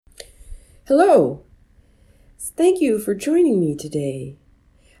Hello. Thank you for joining me today.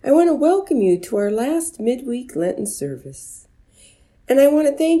 I want to welcome you to our last midweek Lenten service. And I want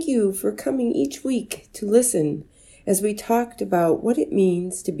to thank you for coming each week to listen as we talked about what it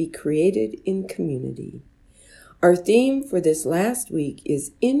means to be created in community. Our theme for this last week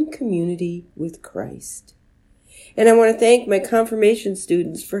is In Community with Christ. And I want to thank my confirmation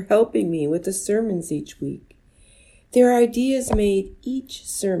students for helping me with the sermons each week. Their ideas made each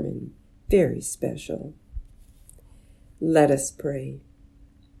sermon very special. Let us pray.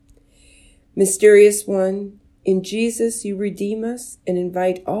 Mysterious One, in Jesus you redeem us and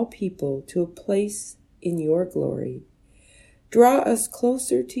invite all people to a place in your glory. Draw us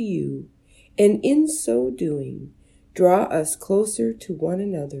closer to you, and in so doing, draw us closer to one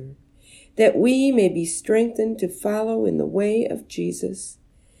another, that we may be strengthened to follow in the way of Jesus,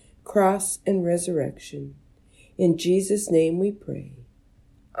 cross and resurrection. In Jesus' name we pray.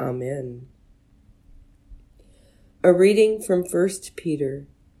 Amen. A reading from 1 Peter.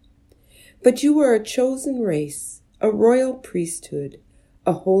 But you are a chosen race, a royal priesthood,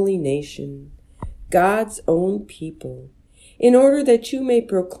 a holy nation, God's own people, in order that you may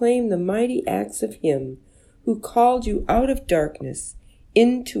proclaim the mighty acts of Him who called you out of darkness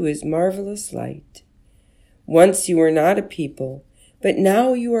into His marvelous light. Once you were not a people, but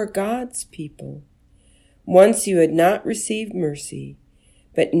now you are God's people. Once you had not received mercy,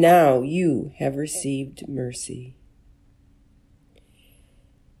 but now you have received mercy.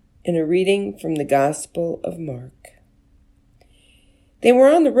 And a reading from the Gospel of Mark. They were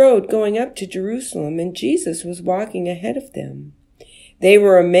on the road going up to Jerusalem, and Jesus was walking ahead of them. They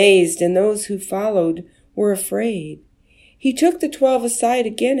were amazed, and those who followed were afraid. He took the 12 aside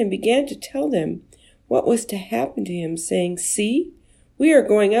again and began to tell them what was to happen to him, saying, "See, we are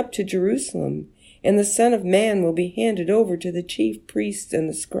going up to Jerusalem, and the Son of Man will be handed over to the chief priests and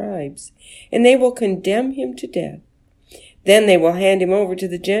the scribes, and they will condemn him to death. Then they will hand him over to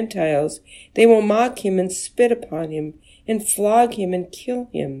the Gentiles. They will mock him and spit upon him and flog him and kill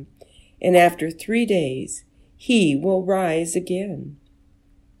him. And after 3 days he will rise again."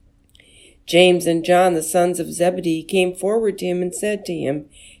 James and John, the sons of Zebedee, came forward to him and said to him,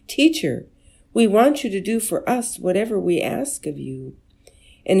 "Teacher, we want you to do for us whatever we ask of you."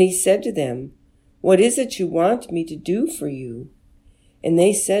 And he said to them, "What is it you want me to do for you?" And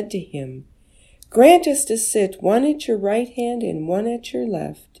they said to him, "Grant us to sit one at your right hand and one at your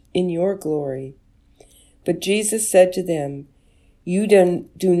left in your glory." But Jesus said to them, "You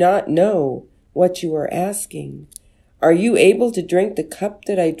do not know what you are asking. Are you able to drink the cup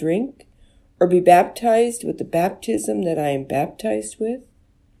that I drink, or be baptized with the baptism that I am baptized with?"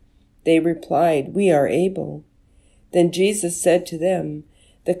 They replied, "We are able." Then Jesus said to them,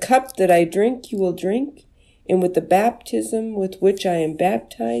 "The cup that I drink you will drink, and with the baptism with which I am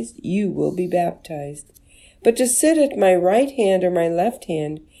baptized you will be baptized. But to sit at my right hand or my left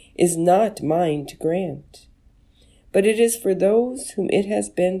hand is not mine to grant, but it is for those whom it has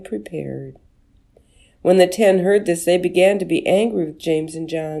been prepared." When the 10 heard this, they began to be angry with James and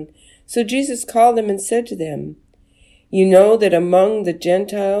John. So Jesus called them and said to them, "You know that among the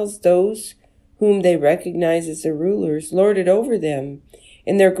Gentiles those whom they recognize as their rulers lord it over them,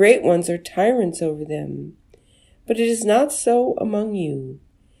 and their great ones are tyrants over them. But it is not so among you.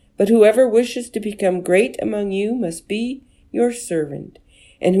 But whoever wishes to become great among you must be your servant,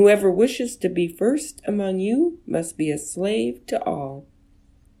 and whoever wishes to be first among you must be a slave to all.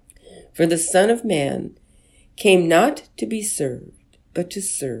 For the Son of Man came not to be served, but to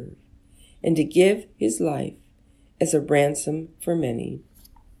serve, and to give his life as a ransom for many."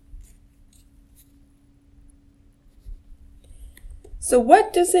 So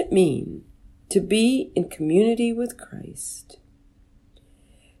what does it mean to be in community with Christ?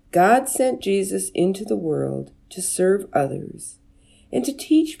 God sent Jesus into the world to serve others and to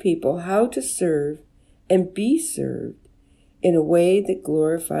teach people how to serve and be served in a way that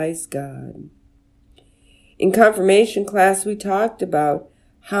glorifies God. In confirmation class, we talked about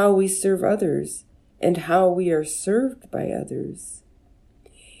how we serve others and how we are served by others.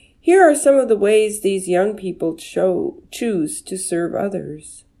 Here are some of the ways these young people choose to serve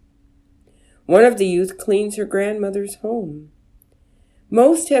others. One of the youth cleans her grandmother's home.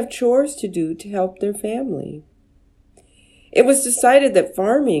 Most have chores to do to help their family. It was decided that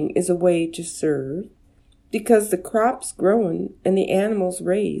farming is a way to serve because the crops grown and the animals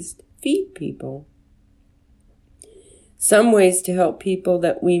raised feed people. Some ways to help people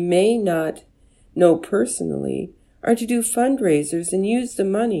that we may not know personally are to do fundraisers and use the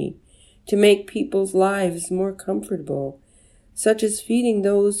money to make people's lives more comfortable, such as feeding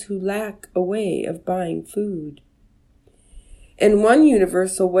those who lack a way of buying food. And one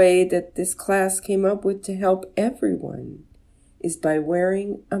universal way that this class came up with to help everyone is by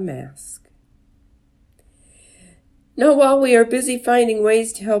wearing a mask. Now, while we are busy finding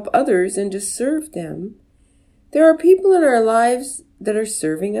ways to help others and to serve them, there are people in our lives that are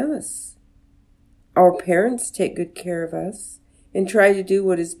serving us. Our parents take good care of us and try to do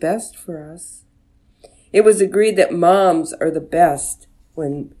what is best for us. It was agreed that moms are the best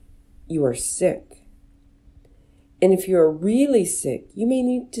when you are sick. And if you are really sick, you may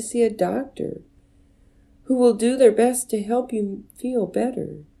need to see a doctor who will do their best to help you feel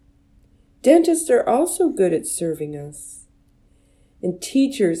better. Dentists are also good at serving us. And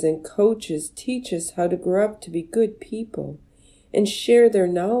teachers and coaches teach us how to grow up to be good people and share their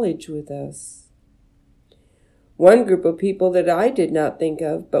knowledge with us. One group of people that I did not think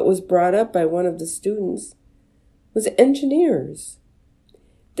of, but was brought up by one of the students, was engineers.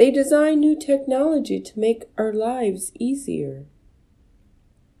 They design new technology to make our lives easier.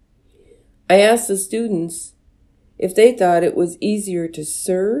 I asked the students if they thought it was easier to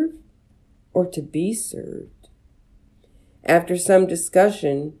serve or to be served. After some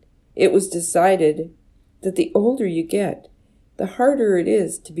discussion, it was decided that the older you get, the harder it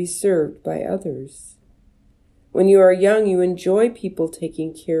is to be served by others. When you are young, you enjoy people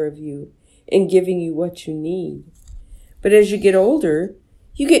taking care of you and giving you what you need. But as you get older,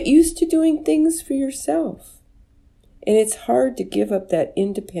 you get used to doing things for yourself, and it's hard to give up that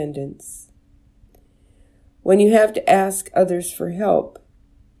independence. When you have to ask others for help,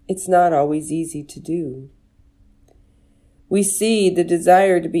 it's not always easy to do. We see the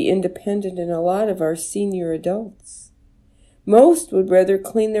desire to be independent in a lot of our senior adults. Most would rather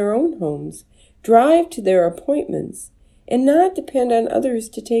clean their own homes, drive to their appointments, and not depend on others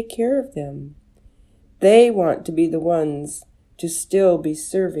to take care of them. They want to be the ones to still be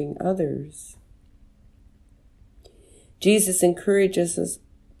serving others. Jesus encourages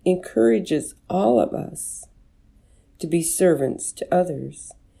all of us to be servants to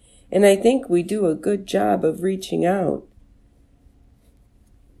others. And I think we do a good job of reaching out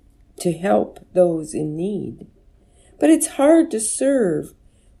to help those in need. But it's hard to serve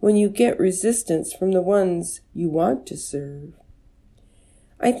when you get resistance from the ones you want to serve.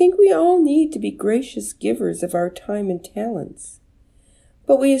 I think we all need to be gracious givers of our time and talents,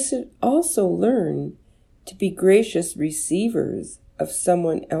 but we should also learn to be gracious receivers of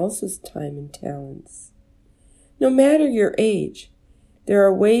someone else's time and talents. No matter your age, there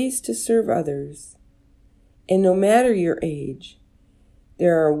are ways to serve others, and no matter your age,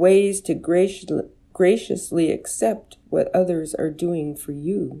 there are ways to graciously accept what others are doing for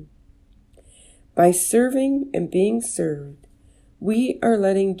you. By serving and being served, we are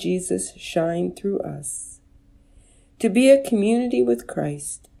letting Jesus shine through us. To be a community with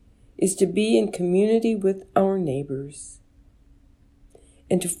Christ is to be in community with our neighbors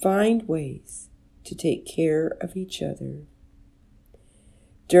and to find ways to take care of each other.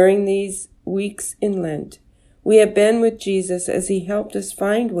 During these weeks in Lent, we have been with Jesus as he helped us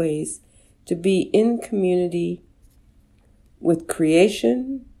find ways to be in community with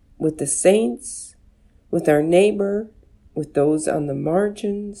creation, with the saints, with our neighbor, with those on the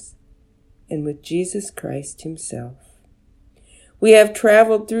margins, and with Jesus Christ himself. We have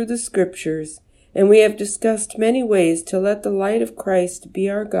traveled through the scriptures, and we have discussed many ways to let the light of Christ be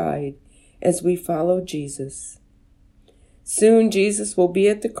our guide as we follow Jesus. Soon Jesus will be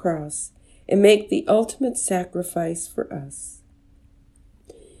at the cross and make the ultimate sacrifice for us.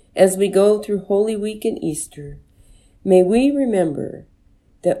 As we go through Holy Week and Easter, may we remember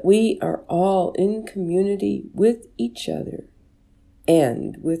that we are all in community with each other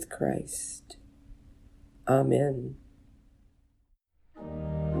and with Christ. Amen.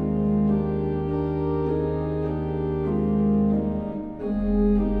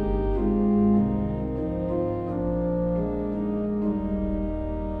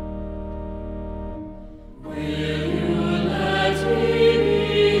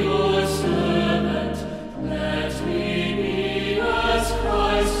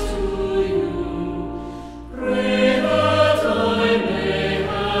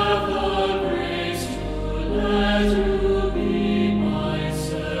 Let you be my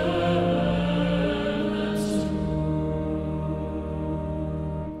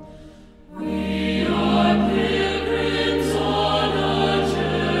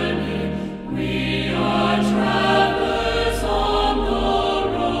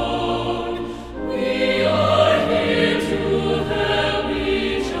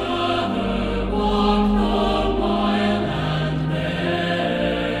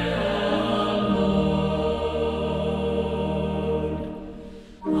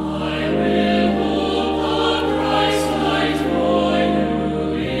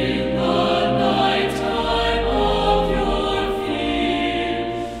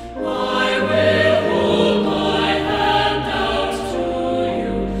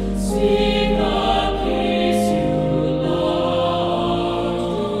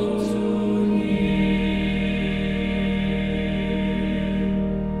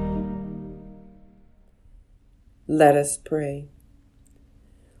Let us pray.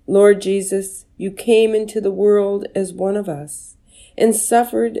 Lord Jesus, you came into the world as one of us and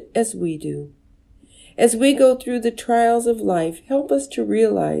suffered as we do. As we go through the trials of life, help us to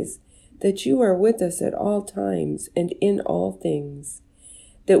realize that you are with us at all times and in all things,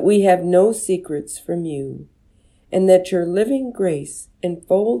 that we have no secrets from you, and that your living grace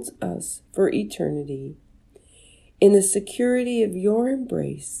enfolds us for eternity. In the security of your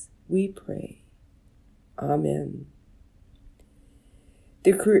embrace, we pray. Amen.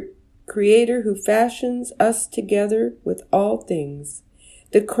 The Creator who fashions us together with all things,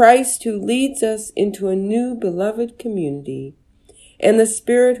 the Christ who leads us into a new beloved community, and the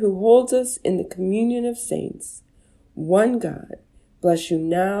Spirit who holds us in the communion of saints, one God, bless you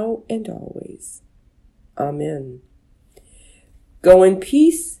now and always. Amen. Go in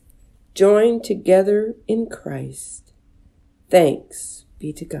peace, joined together in Christ. Thanks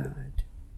be to God.